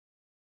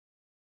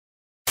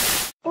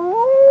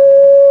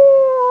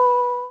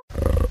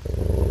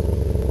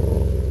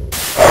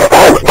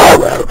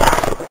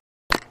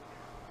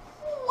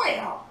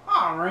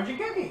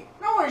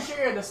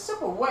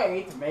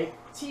way to make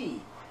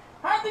tea.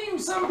 How do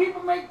some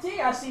people make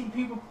tea? I see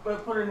people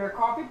put it in their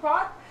coffee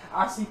pot.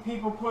 I see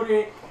people put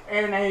it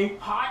in a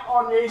pot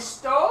on the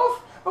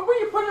stove. But when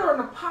you put it on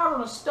the pot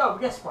on the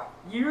stove, guess what?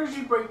 You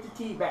usually break the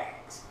tea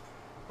bags.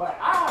 But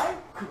I,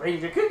 Tea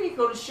the Kooky,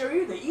 going to show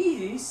you the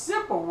easy,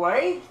 simple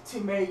way to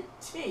make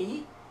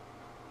tea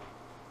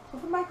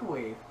with a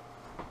microwave.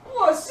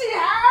 Let's see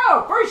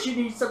how. First, you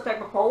need some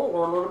type of bowl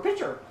or a little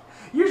pitcher.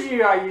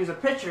 Usually, I use a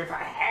pitcher if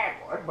I have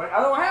one, but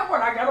I don't have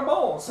one. I got a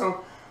bowl,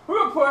 so we're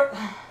gonna put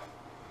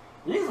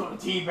these little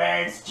tea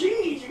bags.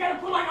 Jeez, you gotta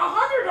put like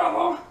 100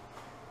 of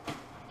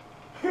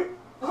them.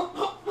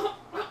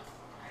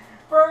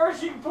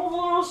 First, you pull the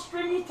little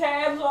stringy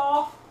tabs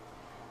off.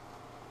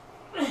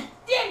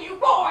 Damn you,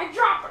 boy,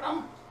 dropping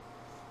them.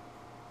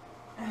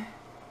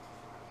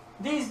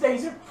 These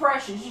days are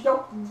precious. You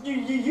don't you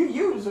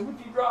use them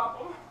if you drop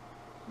them.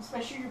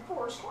 Especially your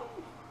pores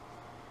clean.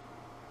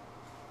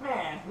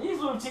 Man, these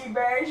little tea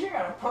bags, you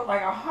gotta put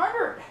like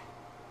 100.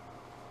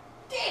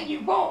 Damn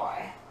you,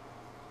 boy.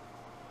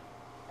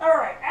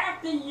 Alright,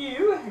 after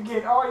you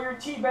get all your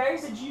tea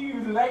bags that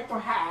you like to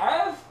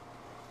have,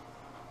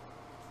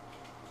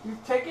 you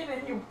take it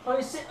and you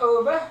place it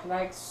over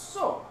like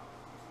so.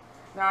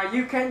 Now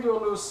you can do a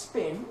little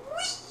spin.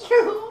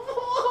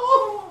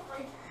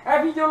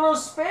 After you do a little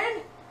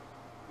spin,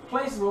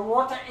 place the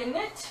water in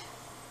it.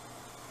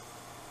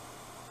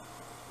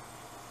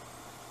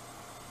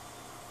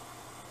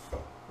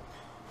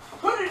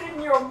 Put it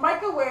in your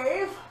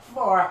microwave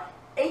for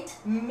 8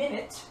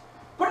 minutes.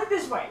 Put it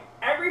this way: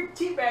 every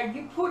tea bag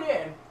you put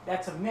in,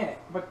 that's a minute.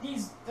 But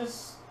these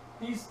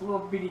little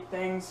bitty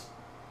things,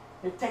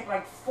 they take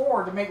like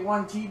 4 to make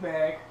one tea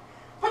bag.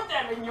 Put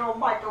that in your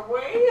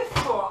microwave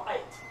for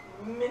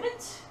 8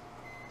 minutes.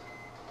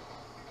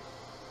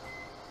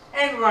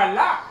 And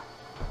voila!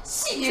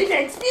 See you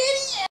next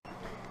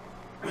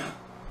video!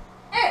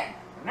 And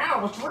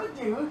now what you want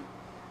to do,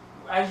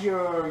 as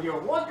your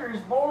water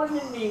is boiling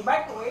in the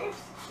microwave,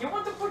 you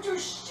want to put your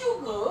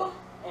sugar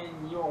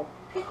in your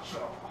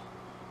pitcher.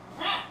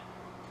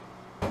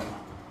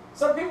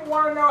 Some people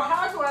want to know,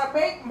 how do I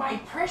make my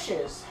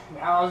precious?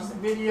 Now's the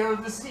video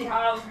to see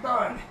how it's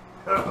done.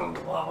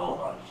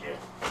 Oh, shit.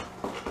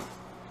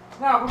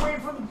 Now, we're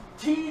waiting for the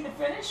tea to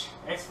finish.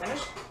 It's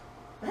finished.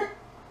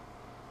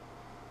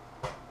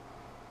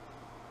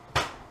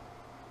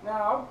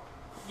 Now,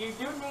 you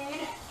do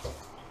need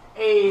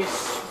a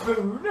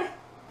spoon.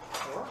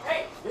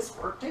 Hey, this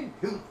worked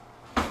too.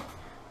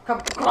 Come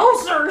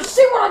closer to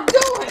see what I'm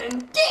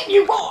doing. Damn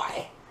you,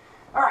 boy.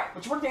 Alright,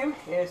 what you want to do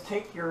is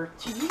take your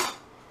tea,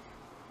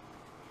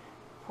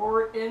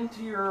 pour it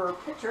into your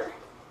pitcher.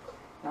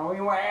 Now we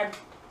want to add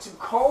some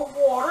cold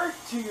water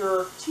to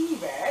your tea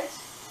bags.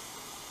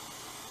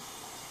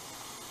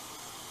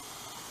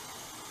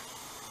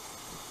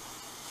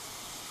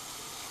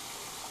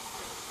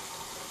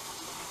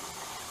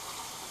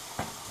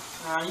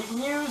 Now you can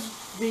use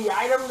the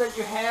item that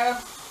you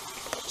have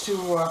to,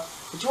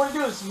 what you want to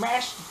do is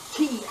mash the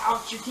tea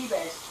out your tea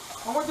bags.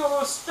 I want to do a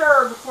little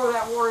stir before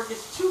that water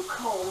gets too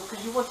cold,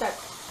 because you want that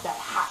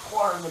hot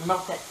water to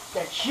melt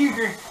that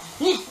sugar.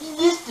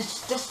 This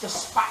is just the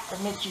spot to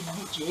make you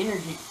get your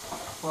energy.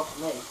 Well, for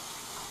me.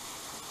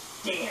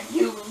 Damn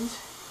humans.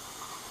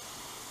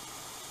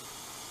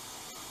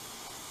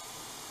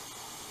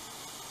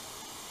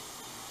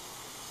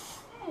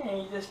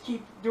 And you just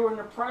keep doing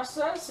the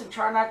process and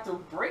try not to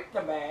break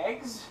the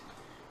bags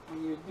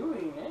when you're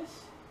doing this.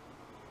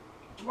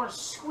 You want to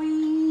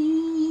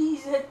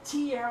squeeze that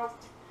tea out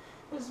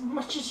as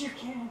much as you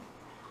can.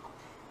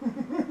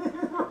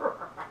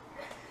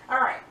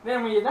 Alright,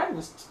 then when you're done,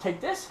 just take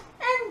this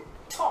and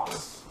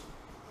toss.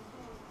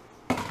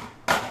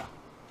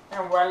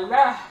 And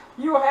voila,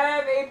 you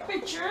have a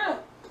picture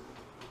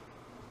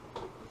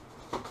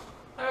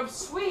of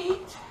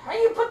sweet. How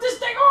you put this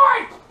thing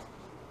on?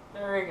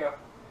 There you go.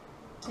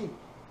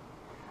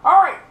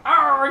 Alright,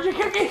 your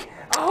cookie.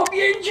 I hope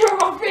you enjoy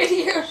my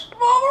videos.